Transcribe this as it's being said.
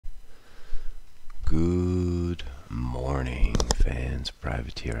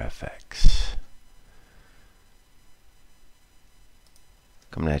PrivateerFX.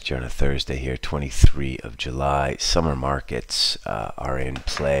 Coming at you on a Thursday here, 23 of July. Summer markets are in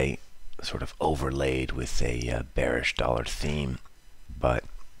play, sort of overlaid with a bearish dollar theme, but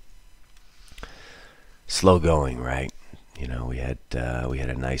slow going, right? You know, we had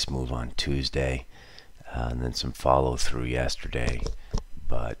a nice move on Tuesday, and then some follow through yesterday,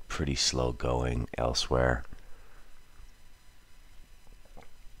 but pretty slow going elsewhere.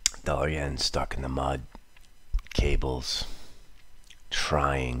 Dollar yen stuck in the mud. Cables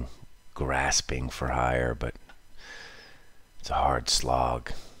trying, grasping for higher, but it's a hard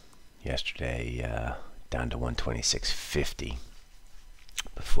slog. Yesterday down to 126.50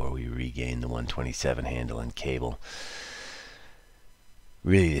 before we regained the 127 handle in cable.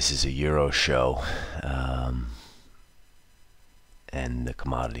 Really, this is a euro show, and the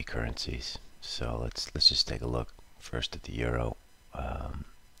commodity currencies. So let's just take a look first at the euro.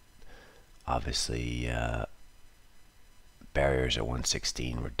 Obviously, barriers at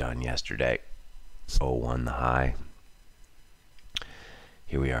 116 were done yesterday. 0.1 the high.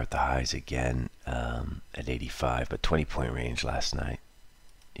 Here we are at the highs again at 85, but 20-point range last night.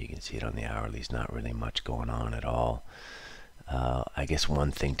 You can see it on the hourlies. Not really much going on at all. I guess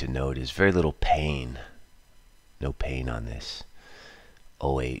one thing to note is very little pain. No pain on this.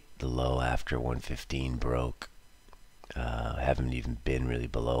 0.8 the low after 115 broke. Haven't even been really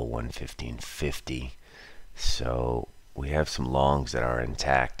below 115.50. So we have some longs that are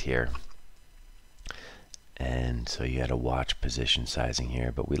intact here, and so you had to watch position sizing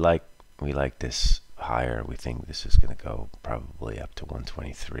here. But we like this higher. We think this is going to go probably up to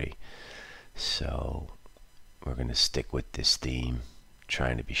 123. So we're going to stick with this theme,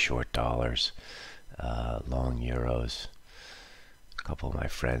 trying to be short dollars, long euros. A couple of my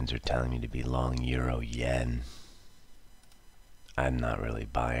friends are telling me to be long euro yen. I'm not really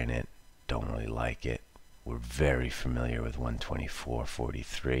buying it. Don't really like it. We're very familiar with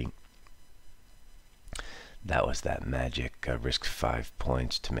 124.43. That was that magic risk 5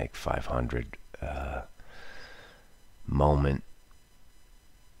 points to make 500 moment.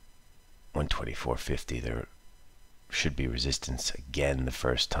 124.50. There should be resistance again the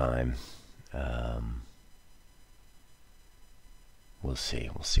first time. We'll see.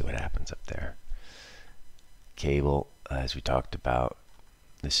 We'll see what happens up there. Cable, as we talked about,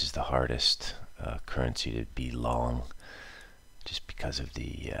 this is the hardest currency to be long, just because of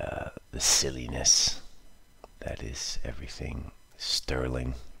the silliness that is everything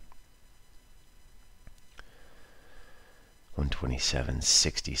sterling.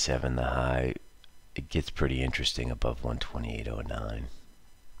 127.67 the high. It gets pretty interesting above 128.09.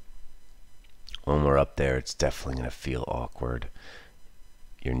 When we're up there, it's definitely going to feel awkward.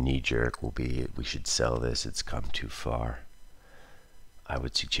 Your knee-jerk will be, we should sell this, it's come too far. I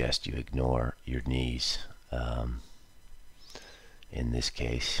would suggest you ignore your knees. In this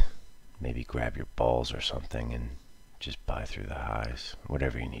case, maybe grab your balls or something and just buy through the highs.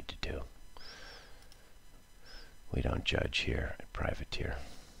 Whatever you need to do. We don't judge here at Privateer.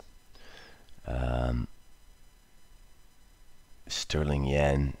 Sterling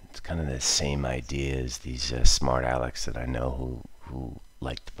yen, it's kind of the same idea as these smart Alecs that I know who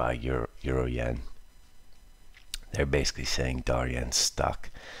like to buy euro yen. They're basically saying dollar yen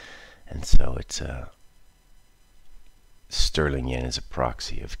stuck, and so it's sterling yen is a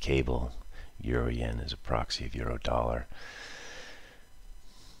proxy of cable, euro yen is a proxy of euro dollar.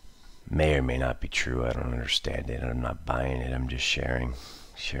 May or may not be true. I don't understand it. I'm not buying it. I'm just sharing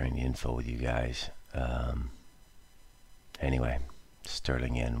the info with you guys. Anyway,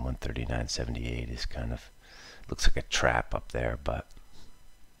 sterling yen 139.78 is kind of, looks like a trap up there, but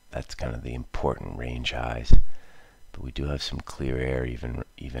that's kind of the important range highs. But we do have some clear air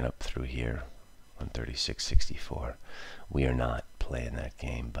even up through here, 136.64. We are not playing that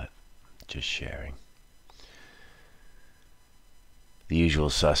game, but just sharing. The usual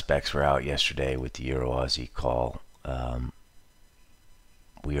suspects were out yesterday with the Euro Aussie call.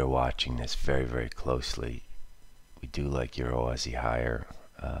 We are watching this very, very closely. We do like Euro Aussie higher,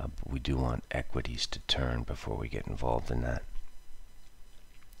 but we do want equities to turn before we get involved in that.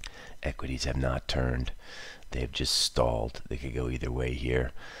 Equities have not turned. They have just stalled. They could go either way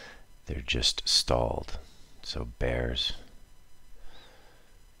here. They're just stalled. So bears,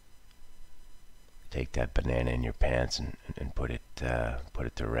 take that banana in your pants and put it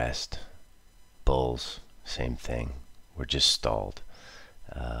to rest. Bulls, same thing. We're just stalled.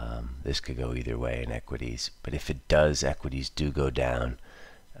 This could go either way in equities, but if it does, equities do go down.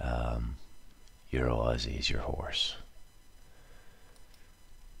 Euro Aussie is your horse.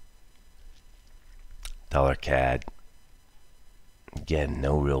 Dollar CAD, Again,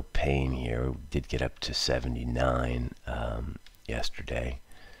 no real pain here. We did get up to 79 yesterday.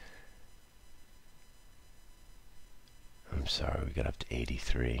 I'm sorry, we got up to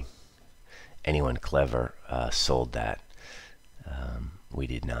 83. Anyone clever sold that. We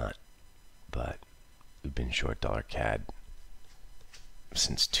did not, but we've been short dollar CAD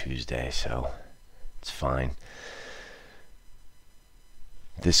since Tuesday, so it's fine.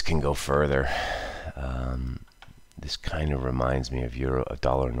 This can go further. This kind of reminds me of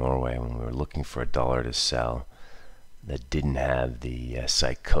dollar Norway, when we were looking for a dollar to sell that didn't have the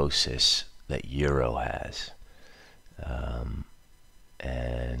psychosis that euro has.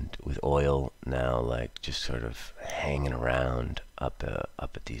 And with oil now like just sort of hanging around up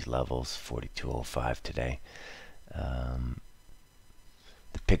at these levels, 42.05 today. The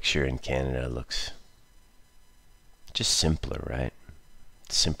picture in Canada looks just simpler, right?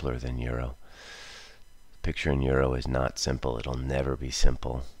 Simpler than euro. The picture in euro is not simple. It'll never be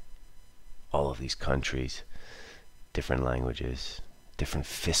simple. All of these countries, different languages, different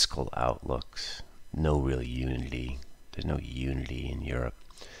fiscal outlooks, no real unity. There's no unity in Europe.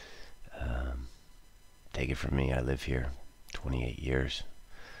 Take it from me, I live here 28 years.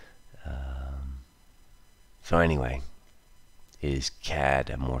 So anyway, is CAD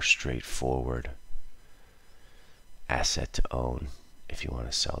a more straightforward asset to own if you want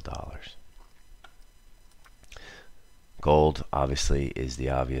to sell dollars? Gold obviously is the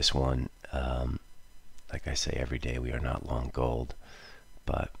obvious one. Like I say every day, we are not long gold,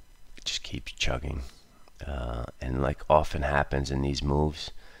 but it just keeps chugging. And like often happens in these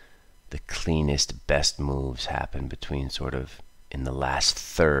moves, the cleanest, best moves happen between sort of in the last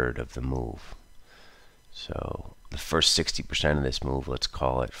third of the move. So the first 60% of this move, let's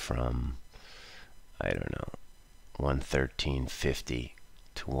call it from, I don't know, 113.50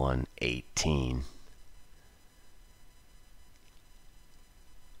 to 118.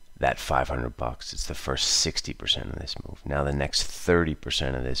 That $500, it's the first 60% of this move. Now the next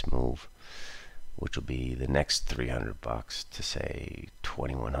 30% of this move, which will be the next $300 to say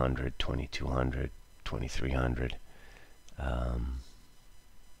 2100, 2200, 2300.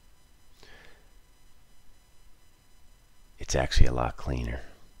 It's actually a lot cleaner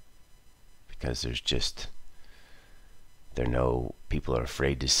because people are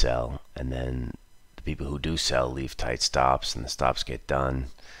afraid to sell, and then the people who do sell leave tight stops, and the stops get done.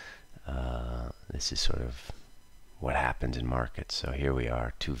 This is sort of what happens in markets. So here we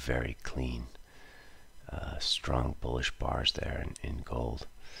are, two very clean, strong bullish bars there in gold.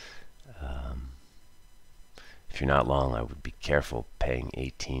 If you're not long, I would be careful paying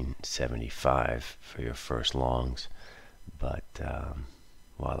 $18.75 for your first longs. But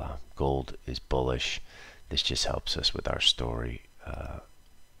voila, gold is bullish. This just helps us with our story.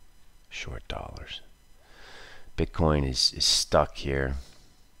 Short dollars. Bitcoin is stuck here.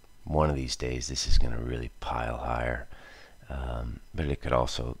 One of these days, this is going to really pile higher. But it could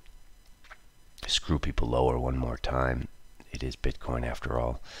also screw people lower one more time. It is Bitcoin after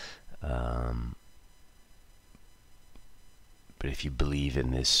all. But if you believe in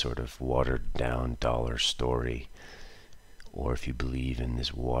this sort of watered down dollar story, or if you believe in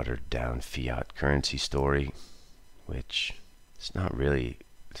this watered down fiat currency story, which it's not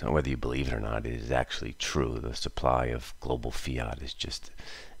whether you believe it or not, it is actually true. The supply of global fiat is just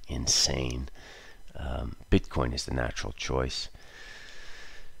insane. Bitcoin is the natural choice.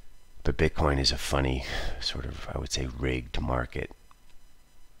 But Bitcoin is a funny sort of, I would say, rigged market.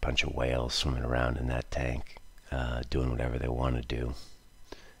 Bunch of whales swimming around in that tank, doing whatever they want to do.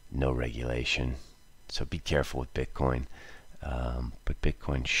 No regulation. So be careful with Bitcoin. But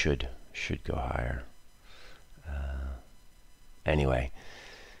Bitcoin should go higher. Anyway,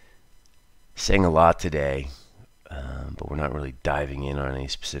 saying a lot today, but we're not really diving in on any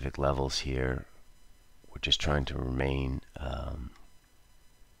specific levels here. We're just trying to remain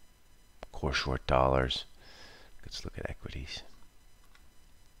core short dollars. Let's look at equities.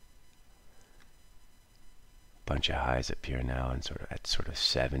 Bunch of highs up here now, and at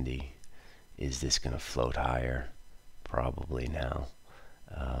 70. Is this going to float higher? Probably now.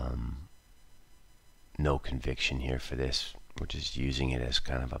 No conviction here for this. We're just using it as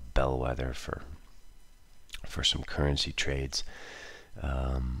kind of a bellwether for some currency trades.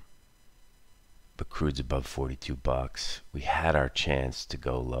 But crude's above $42. We had our chance to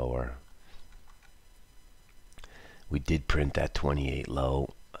go lower. We did print that 28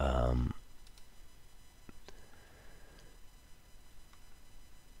 low.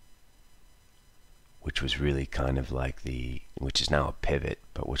 Which was really kind of like which is now a pivot,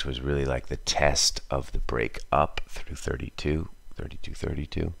 but which was really like the test of the break up through 32.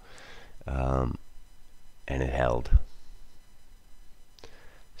 And it held.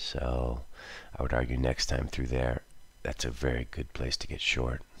 So I would argue next time through there, that's a very good place to get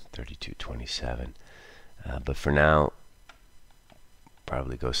short, 32.27. But for now,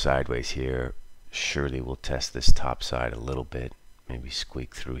 probably go sideways here. Surely we'll test this top side a little bit, maybe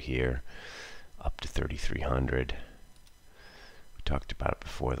squeak through here up to 3300. We talked about it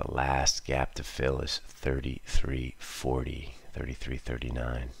before. The last gap to fill is 33.40,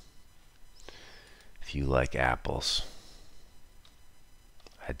 33.39. If you like apples,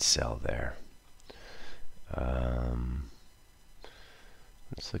 I'd sell there.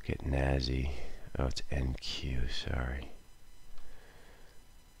 Let's look at NASI. Oh, it's NQ, sorry.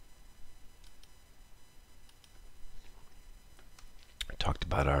 I talked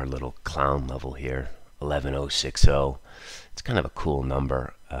about our little clown level here, 11,060. It's kind of a cool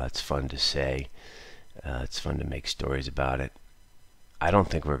number. It's fun to say. It's fun to make stories about it. I don't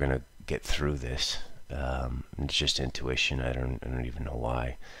think we're going to get through this. It's just intuition. I don't even know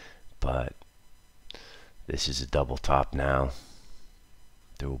why. But this is a double top now.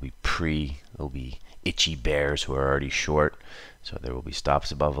 There will be itchy bears who are already short, so there will be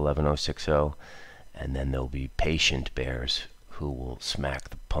stops above 11,060, and then there will be patient bears who will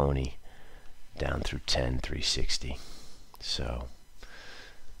smack the pony down through 10,360. So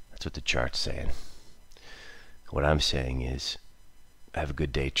that's what the chart's saying. What I'm saying is, have a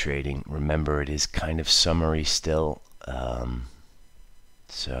good day trading. Remember, it is kind of summery still,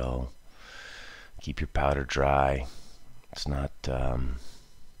 so keep your powder dry. Let's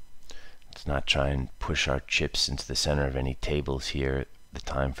not try and push our chips into the center of any tables here. The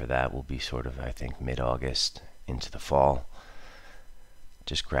time for that will be sort of, I think, mid-August into the fall.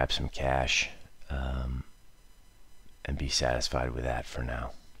 Just grab some cash and be satisfied with that for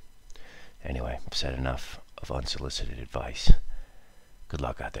now. Anyway, I've said enough of unsolicited advice. Good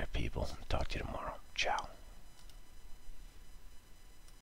luck out there, people. Talk to you tomorrow. Ciao.